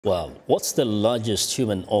Well, what's the largest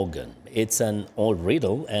human organ? It's an old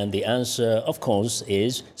riddle, and the answer, of course,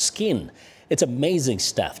 is skin. It's amazing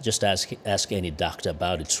stuff. Just ask any doctor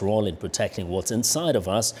about its role in protecting what's inside of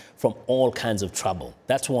us from all kinds of trouble.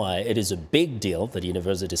 That's why it is a big deal that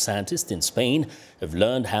university scientists in Spain have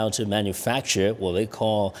learned how to manufacture what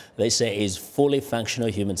they say is fully functional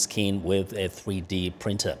human skin with a 3D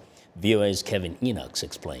printer. VOA's Kevin Enochs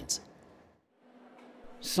explains.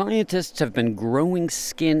 Scientists have been growing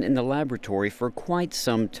skin in the laboratory for quite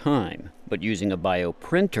some time, but using a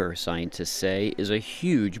bioprinter, scientists say, is a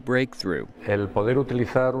huge breakthrough.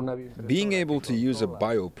 Being able to use a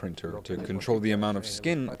bioprinter to control the amount of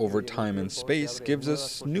skin over time and space gives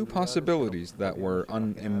us new possibilities that were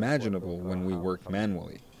unimaginable when we worked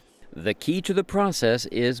manually. The key to the process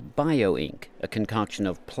is bioink, a concoction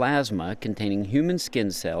of plasma containing human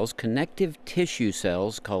skin cells, connective tissue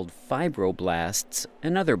cells called fibroblasts,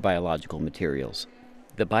 and other biological materials.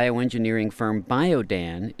 The bioengineering firm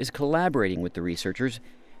Biodan is collaborating with the researchers.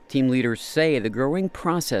 Team leaders say the growing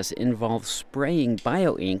process involves spraying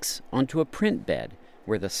bioinks onto a print bed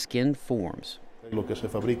where the skin forms. Lo que se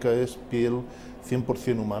fabrica es piel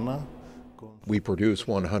 100% humana. We produce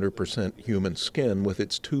 100% human skin with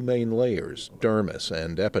its two main layers, dermis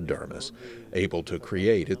and epidermis, able to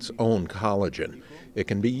create its own collagen. It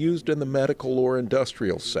can be used in the medical or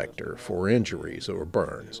industrial sector for injuries or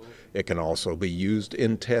burns. It can also be used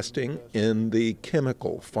in testing in the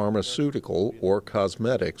chemical, pharmaceutical, or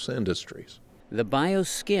cosmetics industries. The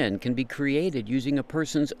bioskin can be created using a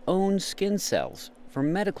person's own skin cells for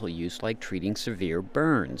medical use like treating severe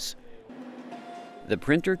burns. The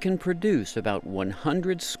printer can produce about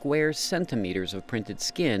 100 square centimeters of printed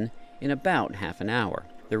skin in about half an hour.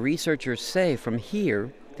 The researchers say from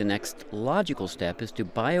here, the next logical step is to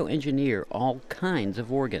bioengineer all kinds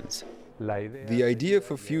of organs. The idea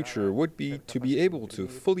for future would be to be able to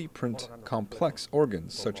fully print complex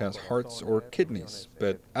organs such as hearts or kidneys.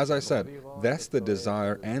 But as I said, that's the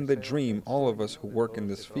desire and the dream all of us who work in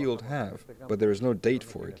this field have, but there is no date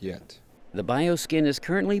for it yet. The bioskin is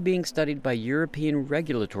currently being studied by European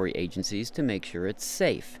regulatory agencies to make sure it's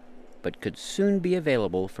safe, but could soon be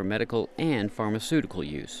available for medical and pharmaceutical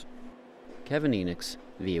use. Kevin Enochs,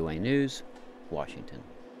 VOA News, Washington.